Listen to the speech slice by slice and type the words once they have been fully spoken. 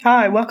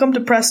Hi, welcome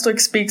to Prestwick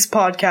Speaks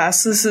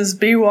podcast. This is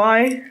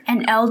BY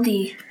and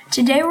LD.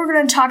 Today we're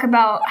going to talk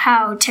about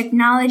how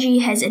technology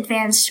has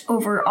advanced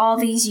over all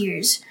these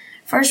years.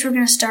 First, we're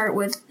going to start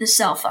with the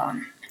cell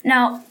phone.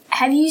 Now,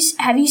 have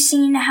you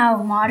seen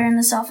how modern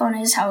the cell phone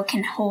is, how it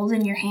can hold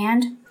in your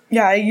hand?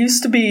 Yeah, it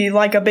used to be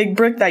like a big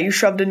brick that you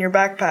shoved in your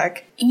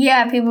backpack.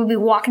 Yeah, people would be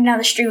walking down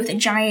the street with a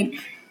giant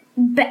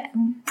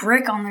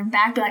brick on their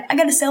back, be like, I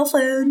got a cell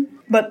phone.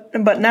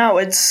 But now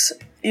it's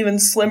even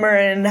slimmer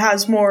and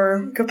has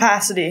more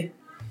capacity.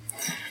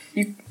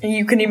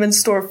 You can even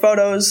store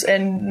photos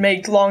and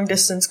make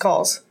long-distance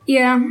calls.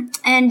 Yeah,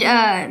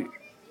 and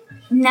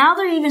now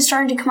they're even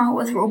starting to come out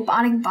with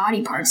robotic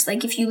body parts.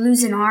 Like if you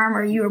lose an arm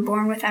or you were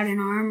born without an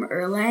arm or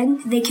a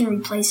leg, they can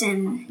replace it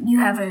and you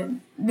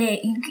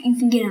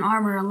can get an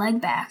arm or a leg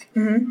back.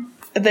 Mm-hmm.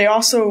 They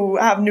also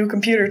have new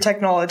computer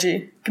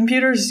technology.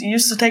 Computers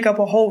used to take up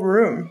a whole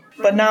room,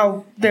 but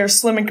now they're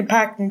slim and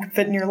compact and can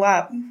fit in your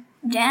lap.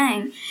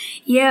 Dang.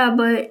 Yeah,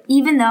 but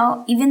even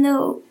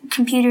though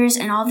computers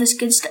and all this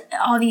good stuff,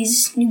 all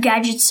these new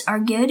gadgets are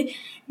good,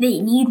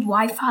 they need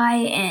Wi-Fi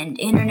and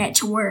internet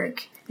to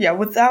work. Yeah,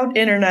 without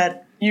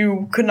internet,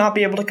 you could not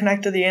be able to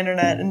connect to the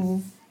internet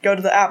and go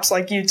to the apps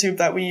like YouTube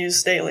that we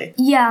use daily.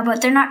 Yeah,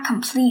 but they're not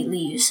completely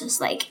useless.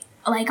 Like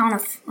on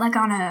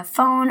a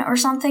phone or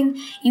something,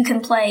 you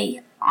can play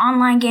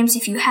online games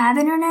if you have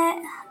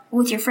internet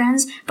with your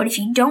friends, but if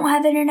you don't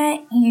have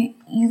internet,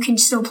 you can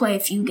still play a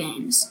few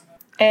games.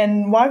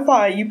 And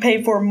Wi-Fi you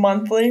pay for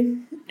monthly,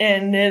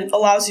 and it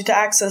allows you to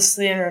access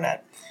the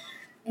internet.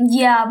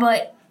 Yeah,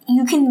 but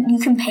you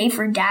can pay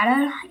for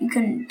data. You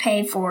can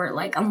pay for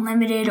like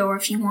unlimited, or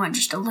if you want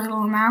just a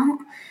little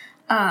amount.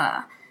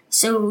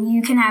 So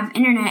you can have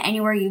internet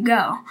anywhere you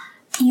go.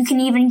 You can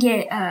even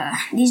get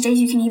these days.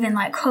 You can even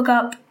like hook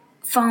up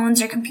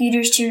phones or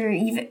computers to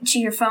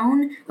your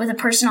phone with a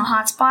personal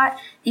hotspot.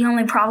 The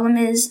only problem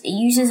is it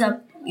uses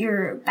up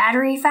your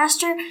battery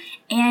faster,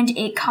 and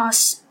it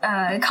costs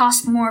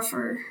more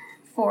for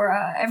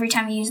every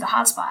time you use the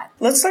hotspot.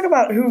 Let's talk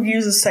about who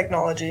uses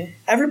technology.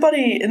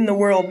 Everybody in the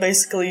world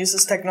basically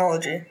uses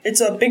technology.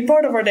 It's a big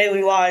part of our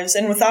daily lives,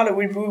 and without it,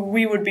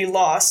 we would be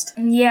lost.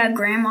 Yeah,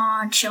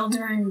 grandma,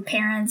 children,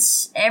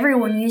 parents,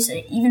 everyone uses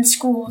it. Even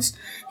schools,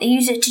 they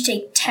use it to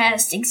take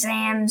tests,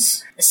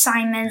 exams,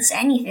 assignments,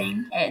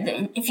 anything.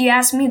 If you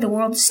ask me, the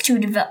world is too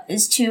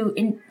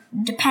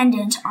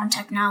dependent on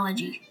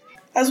technology.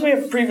 As we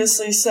have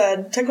previously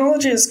said,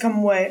 technology has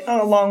come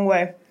a long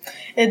way.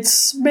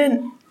 It's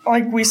been,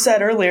 like we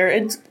said earlier,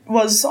 it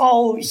was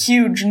all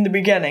huge in the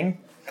beginning.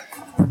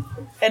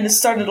 And it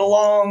started a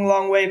long,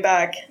 long way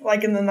back,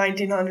 like in the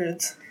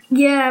 1900s.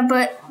 Yeah,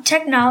 but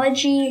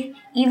technology,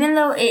 even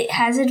though it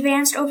has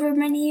advanced over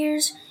many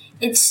years,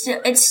 it's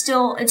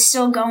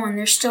still going.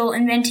 They're still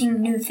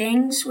inventing new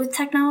things with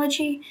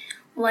technology.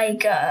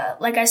 Like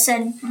I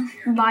said,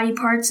 body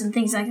parts and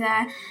things like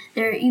that.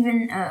 They're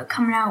even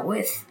coming out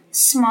with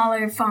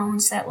smaller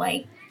phones that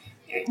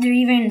they're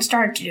even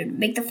starting to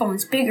make the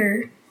phones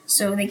bigger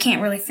so they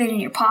can't really fit in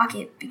your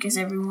pocket because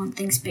everyone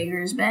thinks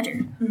bigger is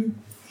better. Mm-hmm.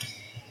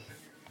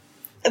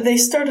 They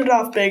started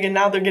off big and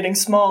now they're getting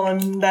small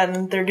and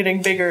then they're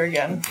getting bigger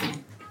again.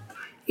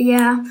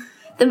 Yeah.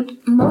 The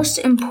most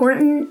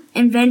important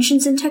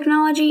inventions in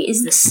technology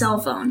is the cell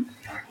phone.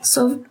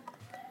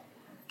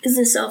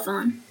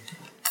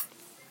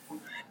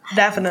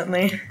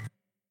 Definitely.